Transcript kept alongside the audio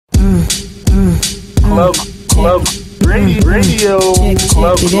Club Radio.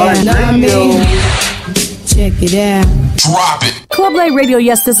 Check it out. Drop it. Club Light Radio,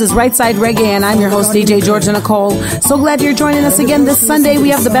 yes, this is Rightside Reggae, and I'm your host, DJ Georgia Nicole. So glad you're joining us again this Sunday. We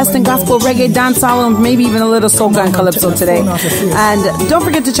have the best in gospel, reggae, dancehall, and maybe even a little soca and calypso today. And don't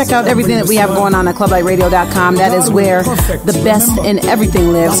forget to check out everything that we have going on at clublightradio.com. That is where the best in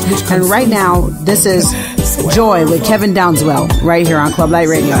everything lives. And right now, this is Joy with Kevin Downswell, right here on Club Light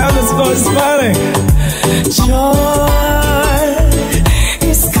Radio. Joy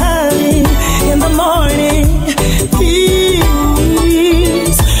is coming in the morning.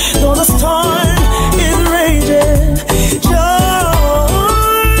 Peace, though the storm is raging. Joy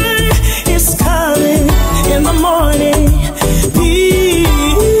is coming in the morning.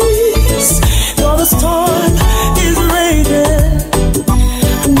 Peace, though the storm is raging.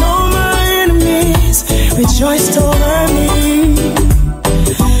 I know my enemies rejoiced over me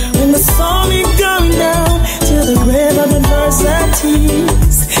when the sun is going down to the grave of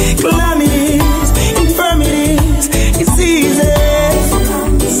adversities, calamities, infirmities, diseases.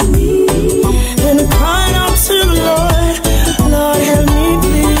 When I cried out to the Lord, Lord help me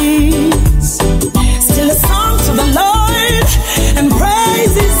please. Still a song to the Lord and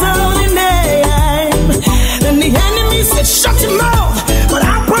praise His holy name. Then the enemy said shut him mouth, but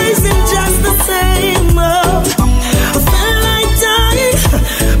I praise Him just the same. I felt like dying,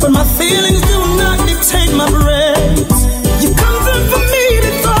 but my feelings do not dictate my praise. You come through for me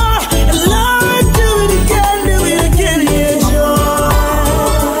before, and Lord, do it again, yeah. Joy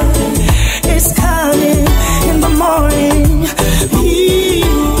is coming in the morning.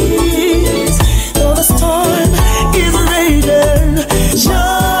 Peace, though the storm is raging.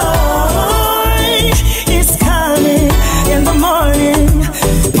 Joy is coming in the morning.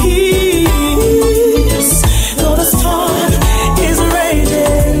 Peace, though the storm is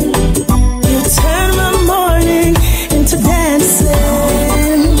raging. You turn my morning into dancing.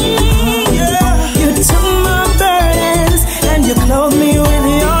 Yeah. You took my burdens and you clothed me with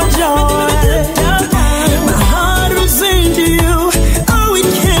your joy. My heart will sing to you. Oh, it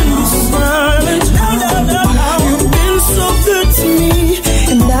can be silent. You've been so good to me,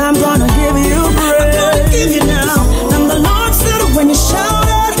 and I'm gonna give you praise. And the Lord said when you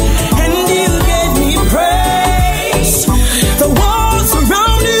shouted and you gave me praise, the walls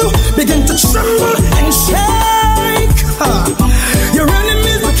around you begin to tremble and shake. Your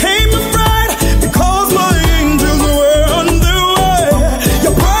enemies became afraid because my angels were on their way.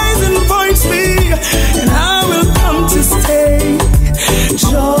 Your praise invites me, and I will come to stay.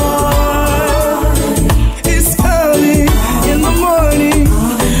 Joy is coming in the morning.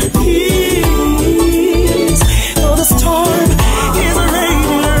 Peace, though the storm is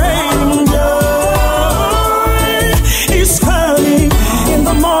raging. Joy is coming in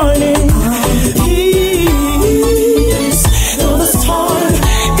the morning. Peace, though the storm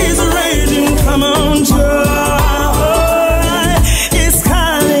is raging. Come on, joy is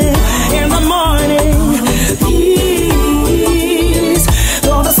coming in the morning. Peace,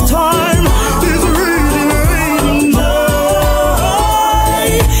 though the storm is raging. Joy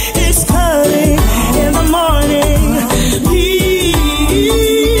is coming in the morning.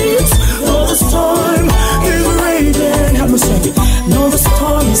 Peace, though the storm is raging. Help me sing it. Know the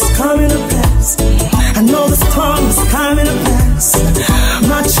storm is coming to pass. I know the storm is coming to pass.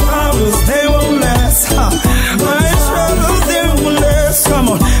 My troubles, they won't last. My troubles, they won't last. Come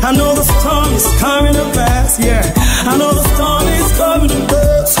on. I know the storm is coming to pass. Yeah. I know the storm is coming to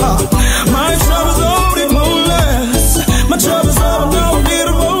pass. My troubles, oh, they won't last. My troubles, oh, no, they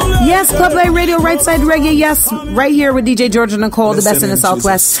won't last. Yes, Club Light Radio, Rightside Reggae, yes, right here with DJ Georgia Nicole, the best in the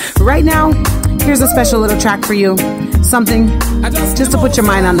Southwest. Right now, here's a special little track for you. Something just to put your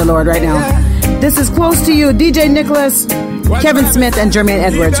mind on the Lord right now. This is Close to You, DJ Nicholas, Kevin Smith, and Jermaine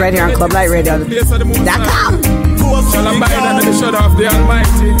Edwards, right here on Club Light Radio.com. Shall abide under the shadow of the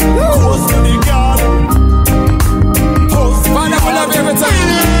Almighty. Father, we love you every time.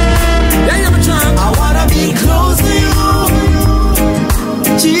 Yeah, you have a chance. I wanna be close to you,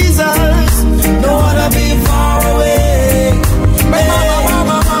 Jesus. Don't wanna be far away. Hey,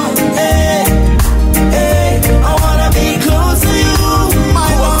 hey, I wanna be close to you. I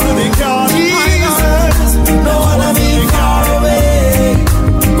wanna be God, Jesus. Don't wanna be far away.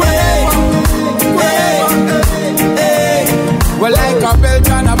 Hey. Well, like a belt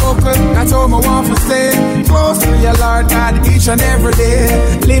and a buckle, that's how I want to stay. Close to your Lord God each and every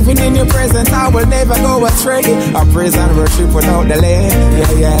day. Living in your presence, I will never go astray. I praise and worship without delay.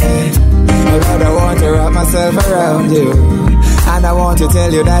 Yeah. Lord, I want to wrap myself around you, and I want to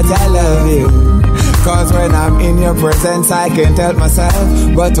tell you that I love you. Cause when I'm in your presence, I can't help myself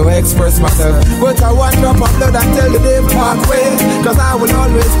but to express myself. But I want drop of blood until the day parkway. Cause I will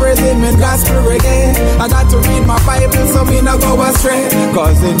always praise him in gospel reggae. I got to read my Bible so me not go astray.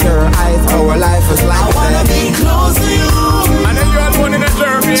 Cause in your eyes, our life is like I wanna be close to you. And then you're one in a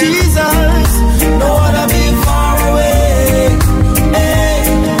journey. Jesus, don't wanna be far away. Hey,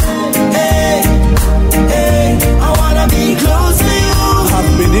 hey, hey, I wanna be close to you. I've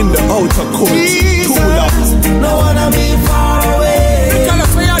been in the outer court too long. Don't wanna be far away.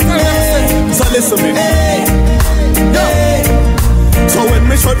 So listen me. Hey, hey. So when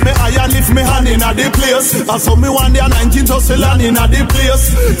me shut me eye and lift me hand in a the place, I saw me one day 19 hustle and in a the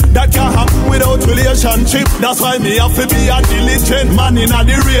place. That can't happen without relationship. That's why me have to be a diligent man in a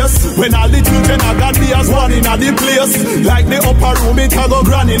the race. When all the children I got me as one in a the place. Like the upper room it a go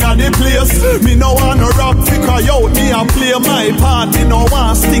grand in a the place. Me no want no rap to cry out, me and play my part. Me no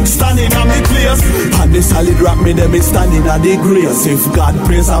want stick standing on me place. And the solid rap me them is standing at the grace. If God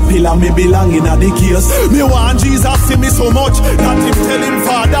praise a pillar me belong in a the case. Me want Jesus see me so much that him tell him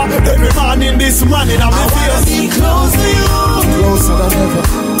Father every man in this man in a me face. I wanna be close to you. Closer than ever.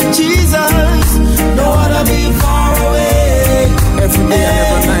 Jesus, don't wanna be far away. Every day and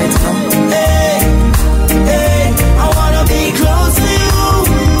every night, no? Hey, hey, I wanna be close to you.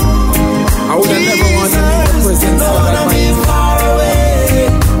 I would have never wanted to be in the presence don't of wanna be Almighty. far away.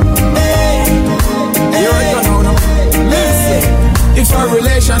 Hey, You already know now. Listen, if a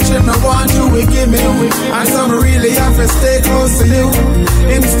relationship no want you, we give me. And some really have to stay close to you.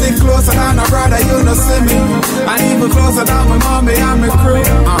 Him stick closer than a brother, you no see me. And even closer than my mommy and my crew.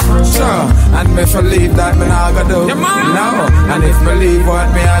 Sure, and me believe that me not gonna do. No, and if me leave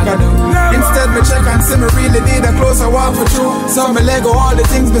what me I gonna do. Instead me check and see me really need a closer walk with you. So me let go all the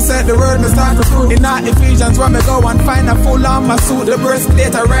things me said, the word me start to prove. In that Ephesians when me go and find a full armor suit, the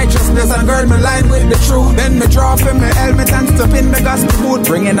breastplate of righteousness and gird me line with the truth. Then me drop in my helmet and step in the gospel boot,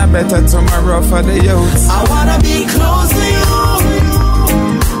 bringing a better tomorrow for the youth. I wanna be close to you.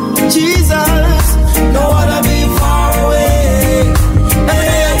 Jesus, don't wanna be far away.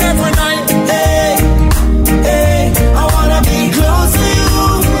 Hey, every night. Hey, hey, I wanna be close to you.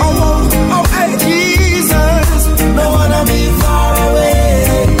 Oh, hey. Jesus, don't wanna be far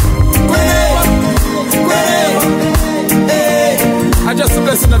away. Hey, hey, I just the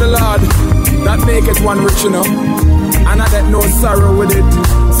blessing of the Lord that make it one rich, you know, and I get no sorrow with it.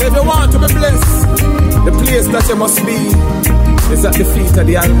 So if you want to be blessed, the place that you must be is at the feet of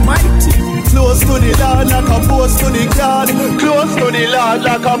the Almighty. Close to the Lord like a post to the God. Close to the Lord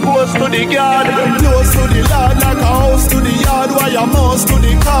like a post to the God. Close to the Lord like a house to the yard. Why a mouse to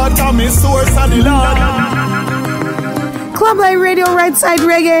the card? Come me source of the Lord. Club Light Radio, Rightside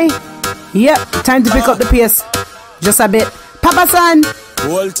Reggae. Yep, time to pick up the pace. Just a bit. Papa San,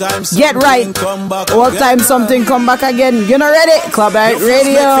 get right. All time something come back again. You know ready? Club Light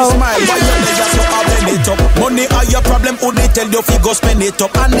Radio. Money are your problem, who they tell you fi go spend it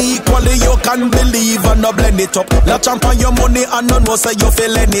up. And equally you can believe and not blend it up. Latch on your money and none know say you fi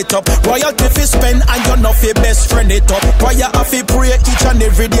lend it up. Royalty fi spend and you not fi best friend it up. Choir a fi pray each and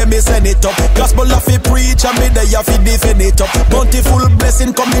every day me send it up. Gospel a fi preach and me there fi defend it up. Bountiful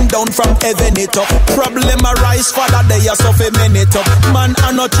blessing coming down from heaven it up. Problem arise father they a so fi men it up. Man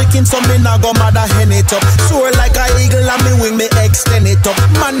I no chicken so me nah go mother hen it up. Soar like a eagle and me wing me extend it up.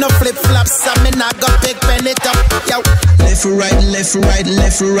 Man no flip flops so me nah go pick pen it up. Yo. Left right, left right,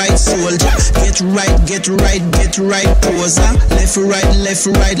 left right, soldier. Get right, get right, get right, poser. Left right, left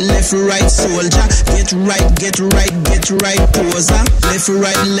right, left right, soldier. Get right, get right, get right, poser. Left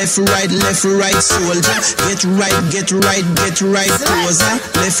right, left right, left right, soldier. Get right, get right, get right, poser.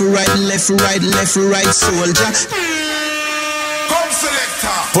 Left right, left right, left right, soldier.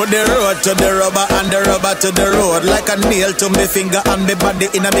 Put the road to the rubber and the rubber to the road. Like a nail to me finger and me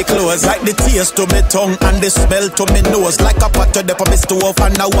body in me clothes. Like the taste to me tongue and the smell to me nose. Like a pot to the me stove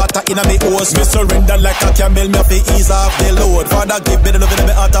and the water in me hose. Me surrender like a camel, me fi ease off the load. Father give me the love in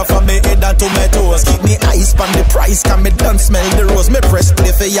me heart from me head down to my toes. Keep me eyes on the price, can me done smell the rose. Me press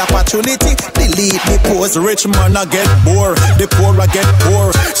play for your opportunity, delete me pose. Rich man I get bored, the poor I get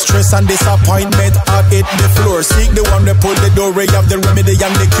poor. Stress and disappointment I hit the floor. Seek the one that pull the door, we have the remedy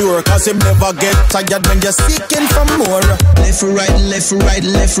and the cure. Cause him never get tired when you're seeking for more. Left right, left right,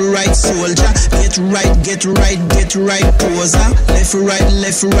 left right, soldier. Get right, get right, get right, poser. Left right,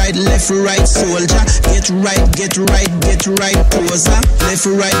 left right, left right, soldier. Get right, get right, get right, poser. Left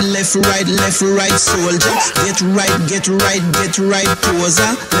right, left right, left right, soldier. Get right, get right, get right,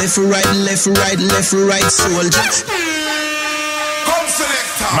 poser. Left right, left right, left right, soldier. Come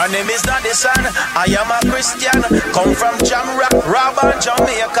select. My name is Dadison, I am a Christian. Come from Jamrock, Robert,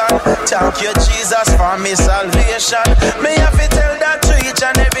 Jamaican. Thank you, Jesus, for me salvation. Me have to tell that to each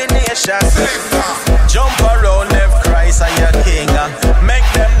and every nation. Jump around, left Christ and your King. Make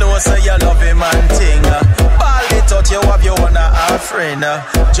them know so you love him and ting. Ball it out, you have your one offering.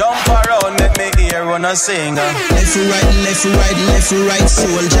 Jump around, make me hear when I sing. Left, right,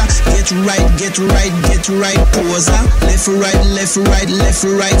 soldier. Get right, poser. Left,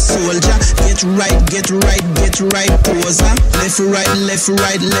 right, soldier. Get right, poser. Left, right,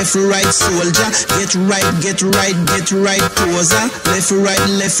 soldier. Get right, poser.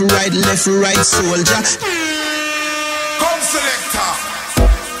 Left, right, soldier. Come selector.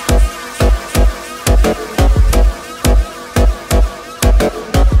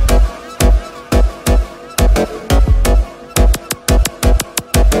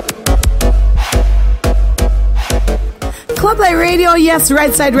 Club Light Radio, yes,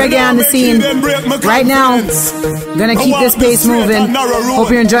 Rightside Reggae on the scene. Right now, gonna keep this pace moving.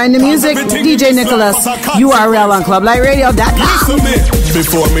 Hope you're enjoying the music. DJ Nicholas, URL on clublightradio.com.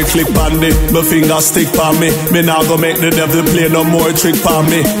 Before me click on it, my finger stick on me. Me now go make the devil play no more trick on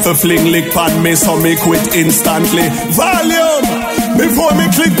me. For fling lick on me, so me quit instantly. Volume! Before me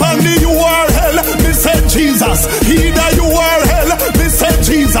click on the URL, me said Jesus. Either URL, me said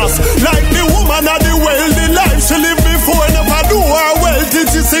Jesus. Like the woman of the well, the life she live before, never do her well till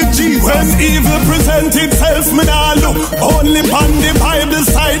she said Jesus. When evil present itself, me nah look. Only on the Bible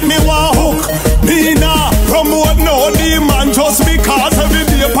side, me want hook. Me nah promote no demon just because every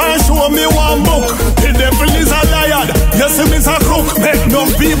day pan show me one book. The devil is a liar, yes him is a crook. Make no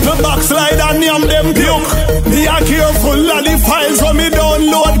people backslide and name them duke. Me a careful of the files when me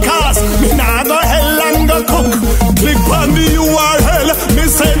download cast. Me nah go hell and go cook. Click on the URL, me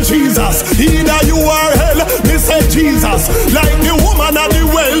say Jesus. Either URL, me say Jesus. Like the woman of the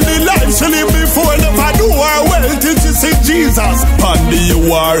well, the life she live before, never do her well till she say Jesus. On the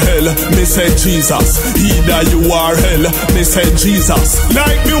URL, me say Jesus. Either URL, me say Jesus.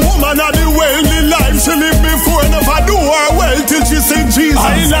 Like the woman of the well, the life she live before, never do her well till she say Jesus.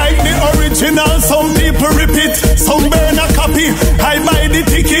 I like the original, some people repeat, some burn a copy. I buy the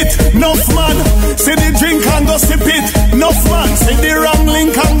ticket, enough man, see the drink and go sip it. Enough man, see the wrong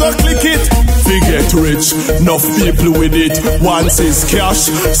link and go click it. Forget rich, enough people with it. Once is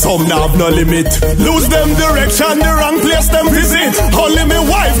cash, some now have no limit. Lose them direction, the wrong place them visit. Only me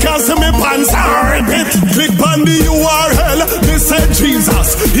wife can see me pants and rip it. Click on the URL, me say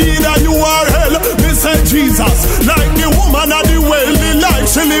Jesus. Either URL, me say Jesus. Like the woman of the well, the life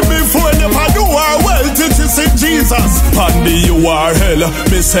she live before, never do her well till she say Jesus. On the URL,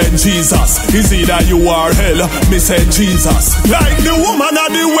 me say Jesus. Is either URL, me say Jesus. Like the woman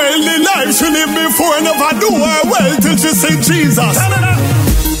of the well, the life she live before, never do her well till she say Jesus.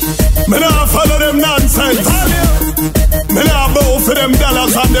 Me nah follow them nonsense. Me nah bow for them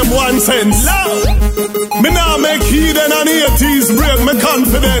dollars and them 1 cent. Me nah make heathen and atheists break my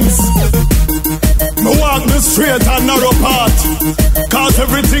confidence. Me walk the straight and narrow path, cause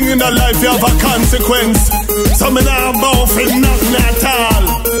everything in the life you have a consequence. So me nah bow for nothing at all.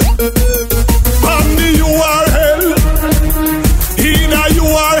 On the URL, either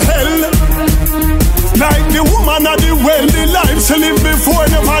URL. Like the woman of the well, the life she live before,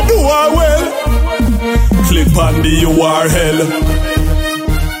 never do her well. Click on the URL,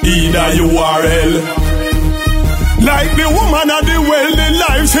 either URL. Like the woman of the well, the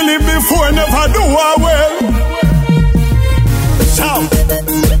life she live before, never do her well. Shout,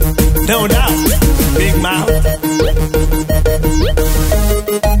 no doubt, big mouth.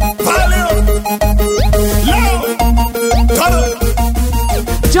 Volume, loud, cut up.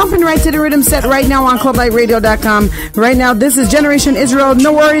 Jumping right to the rhythm set right now on clublightradio.com. Right now, this is Generation Israel.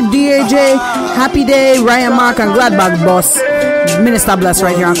 No worry, DAJ, Happy Day, Ryan Mark, and Gladbag Boss. Minister Bless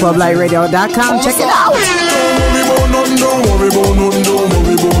right here on clublightradio.com. Check it out. Don't worry about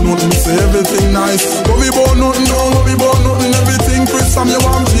nothing, say everything nice. Don't worry about nothing, everything Chris from you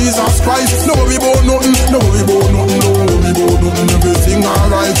want Jesus Christ. Don't worry about nothing, everything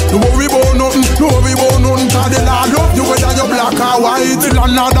alright. Don't worry about nothing, cause the Lord love you whether you're black or white. The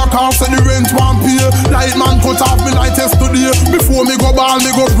landlord can't say the rent won't pay. Light man cut off me light yesterday. Before me go ball,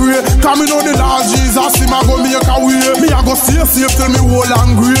 me go pray. Cause me know the Lord Jesus, him a go make a way. Me a go stay safe till me whole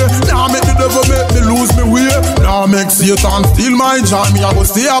and grey. Now make the devil make me lose me way. Now make Satan steal my joy. Me a go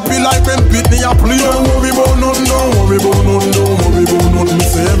stay happy like when pit me a play. Don't worry about nothing, me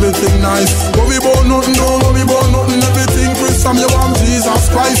say everything nice. Don't worry about nothing, everything Chris from you want Jesus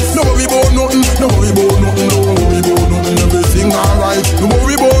Christ. Don't worry about nothing, everything alright. Don't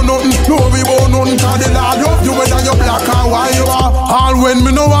worry about nothing, cause the Lord love you whether you're black or white. All when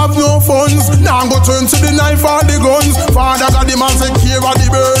me can't go turn to the knife or the guns. Father got him and take care of the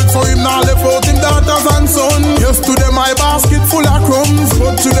birds, so him not left out him daughters and sons. Yesterday my basket full of crumbs,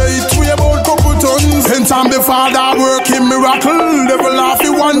 but today it weigh about couple tons. Hence time the Father working miracle. Devil laugh,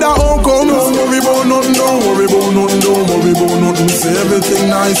 you wonder how come. Don't worry about nothing, don't worry about nothing, don't worry about nothing. Say everything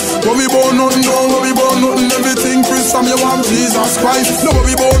nice. Worry about nothing, don't worry about nothing. Everything Chris from you want Jesus Christ. Don't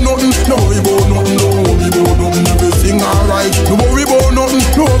worry about nothing, don't worry about nothing, don't worry about nothing. Everything alright. Don't worry about nothing,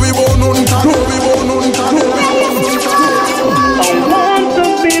 don't worry about nothing, don't worry about nothing. I want to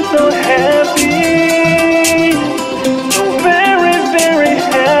be so happy, so very, very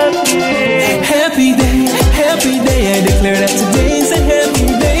happy. Happy day, I declare that today is a happy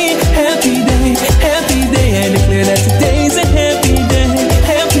day. Happy day, I declare that today is a happy day.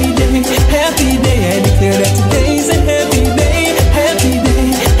 Happy day, I declare that today is a happy day. Happy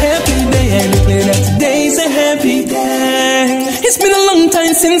day, I declare that today is a happy day. It's been a long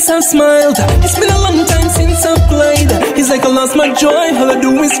time since I've smiled. It's been a long time since I've played. It's like I lost my joy, all I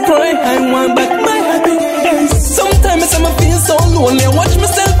do is cry. I want back my happiness. Sometimes I feel so lonely. I watch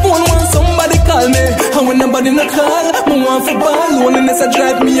myself phone when somebody call me, and when nobody no call, I want for ball. Loneliness I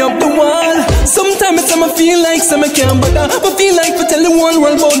drive me up the wall. Sometimes I feel like some I can't bother, but feel like to tell the whole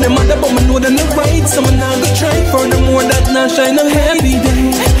world about them other, but I know they're not right. So I'm not gonna try. Furthermore, that now shine a happy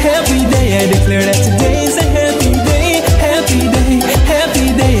day. I declare that today is a happy day. Happy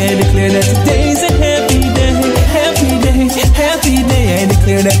day, I declare that today is a happy day. Happy day, I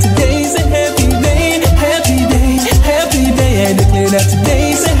declare that today is a happy day. Happy day, I declare that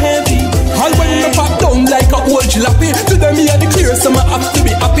today is a happy day. All when me pop down like a old jalopy, to them me I declare some I have to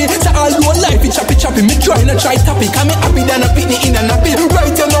be happy. So all whole life it choppy, me try topic. I'm happy than a pitney in a nappy.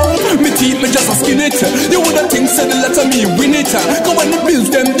 Right you know, me teeth me just a skin it. You woulda think said the letter me win it. Cause when the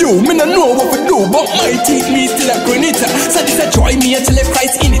bills them due, me no know what we do, but my teeth me still a grin it. So this a joy me until I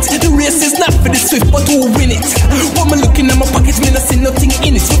price in it. The race is not for the swift but who win it. When me looking at my pocket, me no see nothing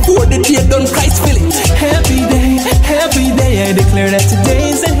in it. Before the day done, Christ fill it. Happy day, I declare that today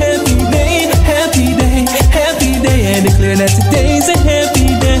is a happy day. Happy day, I declare that today is a happy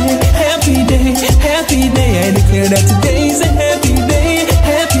day. Happy day, I declare that today is a happy day.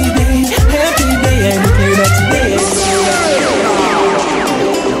 Happy day, I declare that today is a happy day.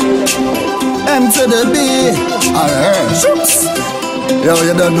 M to the B, alright. Yo,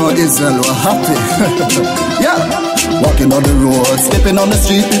 you don't know Israel, we're happy. Yeah. Walking on the road, stepping on the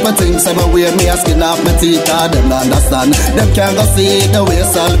street, people think some way me asking off my teeth, them not understand. Them can't go see the way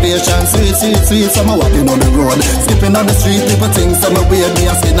salvation sweet. Some walking on the road, skipping on the street, people think some way me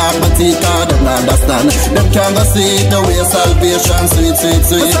asking off my teeth, them not understand. Them can't go see the way salvation sweet.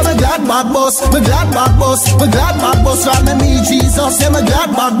 But I'm a glad bad boss, me glad bad boss, me glad bad boss, from me Jesus. Yeah, me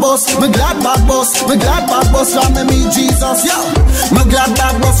glad bad boss, me glad bad boss, me glad bad boss, from me Jesus. Yeah, me glad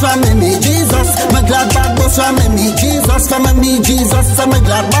bad boss, from me Jesus. Me glad bad boss, from me Jesus, from me Jesus, so me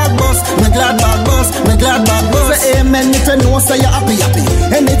glad bad boss, me glad bad boss, me glad bad boss. Say amen if you know, say you're happy.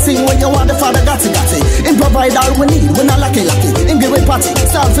 Anything when you want, the Father got it. Him provide all we need, we not lucky. Him give we party,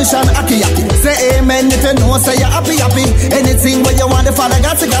 selfish and hacky. Say amen if you know, say you're happy. Anything when you want, the Father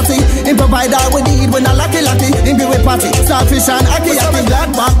got it. Him provide all we need, we not lucky. Him give we party, selfish and hacky. Me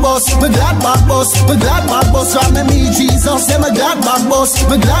glad bad boss, me glad bad boss, me glad bad boss, from me Jesus. Say me glad bad boss,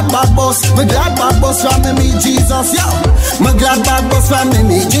 me glad bad boss, me glad bad boss, from me Jesus. Yeah. My glad bad boss from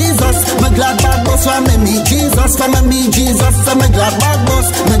me Jesus. My glad bad boss from me Jesus. From me Jesus. So my glad bad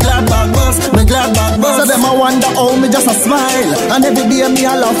boss. My glad bad boss. My glad bad boss. So them I wonder how me just a smile. And every day me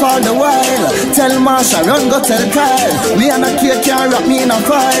I laugh all the while. Tell Marsha run go tell Kyle. Me and a kid can't wrap me in a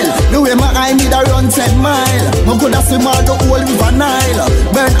file. The way my eye need a run 10 mile. I could have swim all the whole river Nile.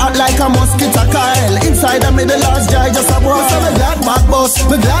 Burn out like a mosquito Kyle. Inside of me the last guy just a boss. So my glad bad boss.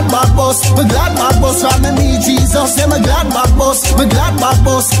 My glad bad boss. My glad bad boss from me Jesus. Yeah, my glad bad boss, my glad bad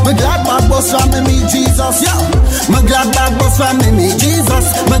boss, my glad bad boss from me Jesus. Yeah, my glad bad boss from me Jesus.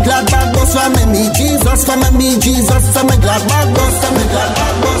 My glad bad boss from me Jesus. From me Jesus. So my glad bad boss, my glad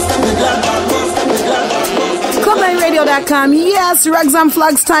bad boss, my glad bad boss, my glad bad boss. ClubLightRadio.com. Yes, Rugs and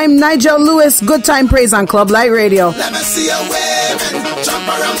Flags time. Nigel Lewis, good time praise on Club Light Radio. Let me see you waving, jump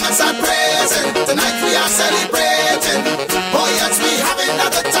around as I'm praising. Tonight we are celebrating. Oh yes, we having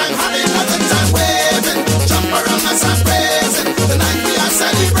another time waving. Jump around as I'm praising. Tonight we are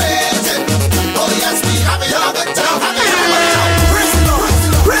celebrating. Oh yes, we having another time Praise the Lord,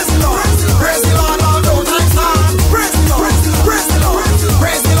 praise the Lord, praise the Lord, all no thanks on. Praise the Lord, praise the Lord,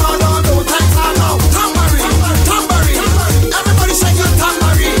 praise the Lord, all no thanks on. Now, tambourine, everybody shake your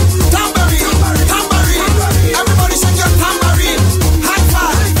tambourine. Everybody shake your tambourine. High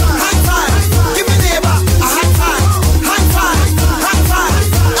five, give me neighbor a high five.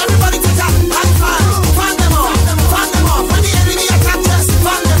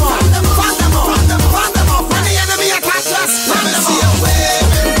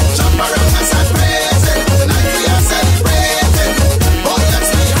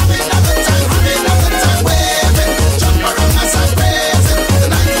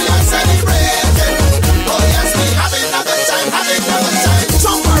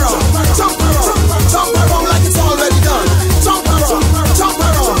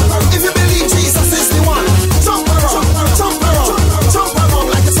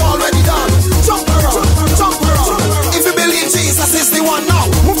 now.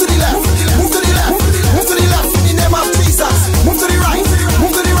 Move to the left. Move to the left. Move to the left in the name of Jesus. Move to the right.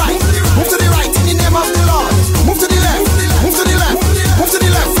 Move to the right. Move to the right in the name of the Lord. Move to the left. Move to the left. Move to the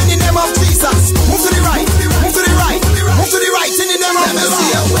left in the name of Jesus. Move to the right. Move to the right. Move to the right in the name of the Lord. Let me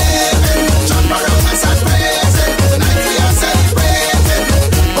see you waving. Jump around us and praise it. Tonight we are celebrating.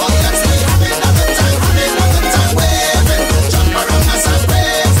 Oh yes, we having a good time. Having a good time waving. Jump around us and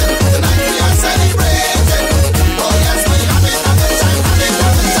praise it. Tonight we are celebrating. Oh yes, we having a good time. Having a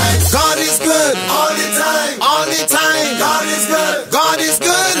good time. God is good all the time. All the time. God is good. God is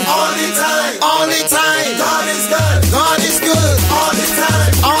good all the time. All the time. God is good. God is good all the time.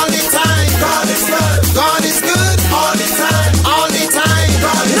 All the time. God is good. God is good all the time. All the time.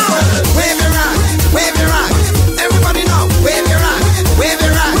 God is good. Wave your rock. Wave your rock. Everybody know. Wave your rock. Wave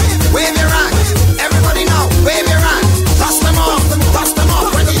your rock. Wave your rock. Everybody know. Wave your rock. Dust them off. Dust them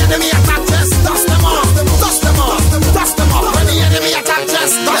off. When the enemy attack, just dust them off. Dust them off. Dust them off. When the enemy attack,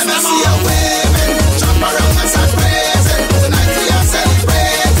 just dust them off. Let me see you waving. Jump around us and praise it. Tonight we are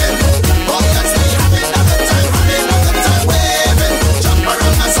celebrating. Oh yes, we having a good time. Having a good time waving. Jump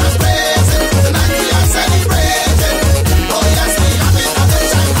around us and praise it. Tonight we are celebrating. Oh yes, we having a good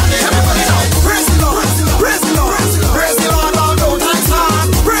time. Everybody know. Praise the Lord. Praise the Lord. Praise the Lord. All no time time.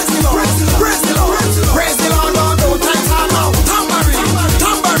 Praise the Lord. Praise the Lord. Praise the Lord. All no time time now. Tambourine.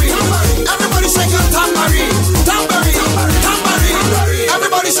 Tambourine. Everybody shake your tambourine. Tambourine. Tambourine.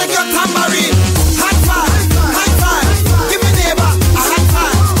 Everybody shake your tambourine. High five. High five. Give me neighbor a high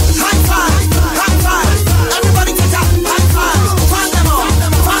five. High five. High five. Everybody take a high five. Fan them off.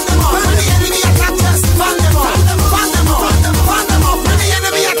 Fan them off. When the enemy attack us, fan them off. Fan them off. Fan them off. When the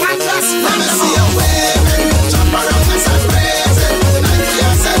enemy attack us, let me see you waving. Jump around us and praise it. Tonight we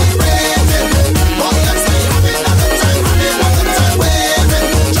are celebrating. Oh yes, we having a good time. Having a good time waving.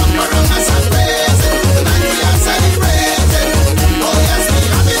 Jump around us and praise it. Tonight we are celebrating. Oh yes, we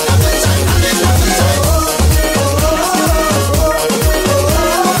having a good time. Having a good time.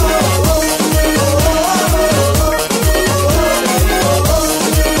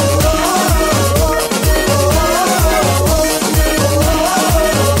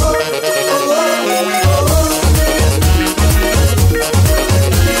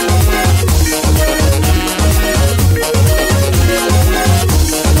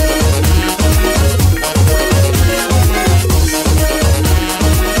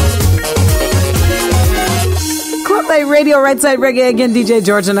 Club Light Radio, Rightside Reggae again, DJ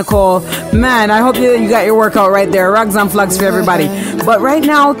George and Nicole. Man, I hope you got your workout right there. Rugs and flags for everybody. But right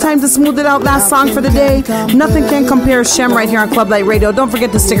now, time to smooth it out. Last song for the day. Nothing can compare. Shem right here on Club Light Radio. Don't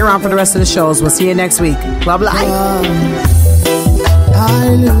forget to stick around for the rest of the shows. We'll see you next week. Club Light. I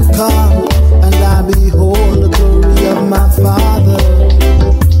look up and I behold the glory of my Father.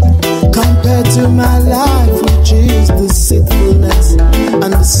 Compared to my life, which is deceitfulness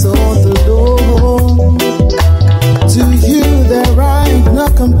and the soul of the Lord. To you there ain't no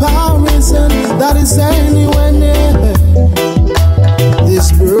comparison that is anywhere near.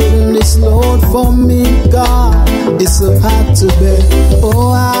 This burden is Lord for me, God, it's so hard to bear.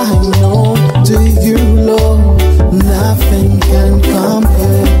 Oh, I know to you, Lord, nothing can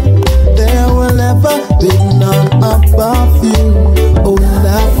compare. There will never be none above you. Oh,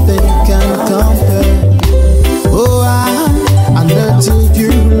 nothing can compare. Oh, I know to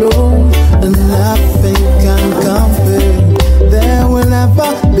you, Lord, nothing can compare. There will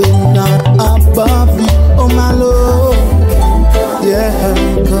never be none above you. Oh, my Lord, yeah,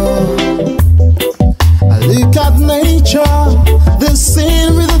 God. I look at nature, the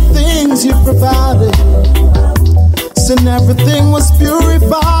scene with the things you provided. And everything was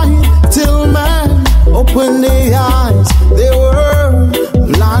purified till man opened their eyes. They were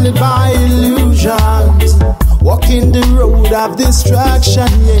blinded by illusions, walking the road of destruction,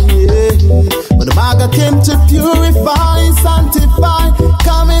 yeah, yeah. But the Maga came to purify, sanctify,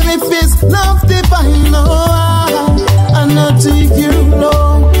 coming with his love divine. Oh, I know to you,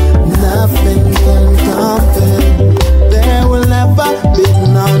 Lord, nothing can compare. There will never be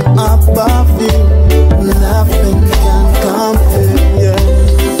none above you. Nothing can compare, yeah.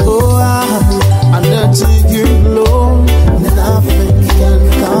 Oh, I know to you, Lord, nothing can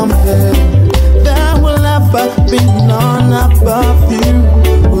compare. There will never be none above you.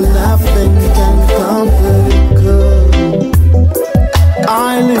 Nothing can compare.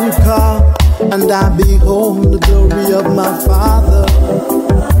 I look up and I behold the glory of my Father.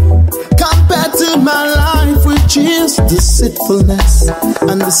 Compared to my life, which is deceitfulness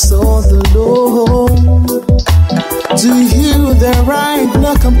and the soul of the Lord. To you there ain't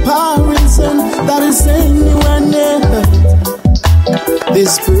no comparison that is anywhere near.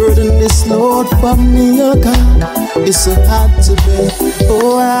 This burden is Lord for me, oh God, it's so hard to bear.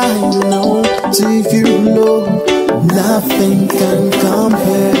 Oh, I know to you, Lord, nothing can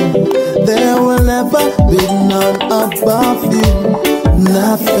compare. There will never be none above you.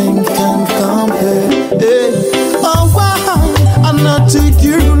 Nothing can compare. Hey. Oh, I know to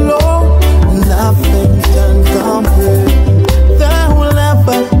you, Lord, nothing can compare. There will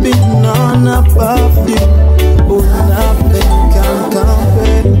never be none above you. Oh, nothing can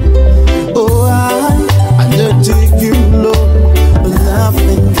compare. Oh, I know to you, Lord,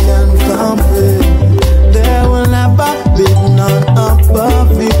 nothing can compare. There will never be none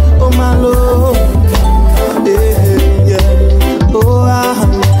above you. Oh, my Lord. Yeah, yeah. Oh,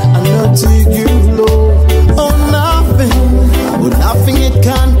 I know to you, Lord. Oh, nothing it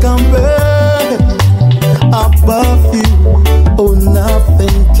can compare above you. Oh,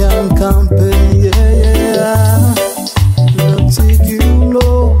 nothing can compare. Yeah, yeah. Know to you,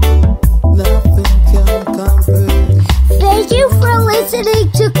 Lord. Nothing can compare. Thank you for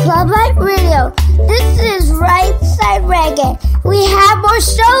listening to Club Light Radio. This is Rightside Reggae. We have more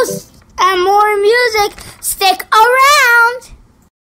shows and more music. Stick around.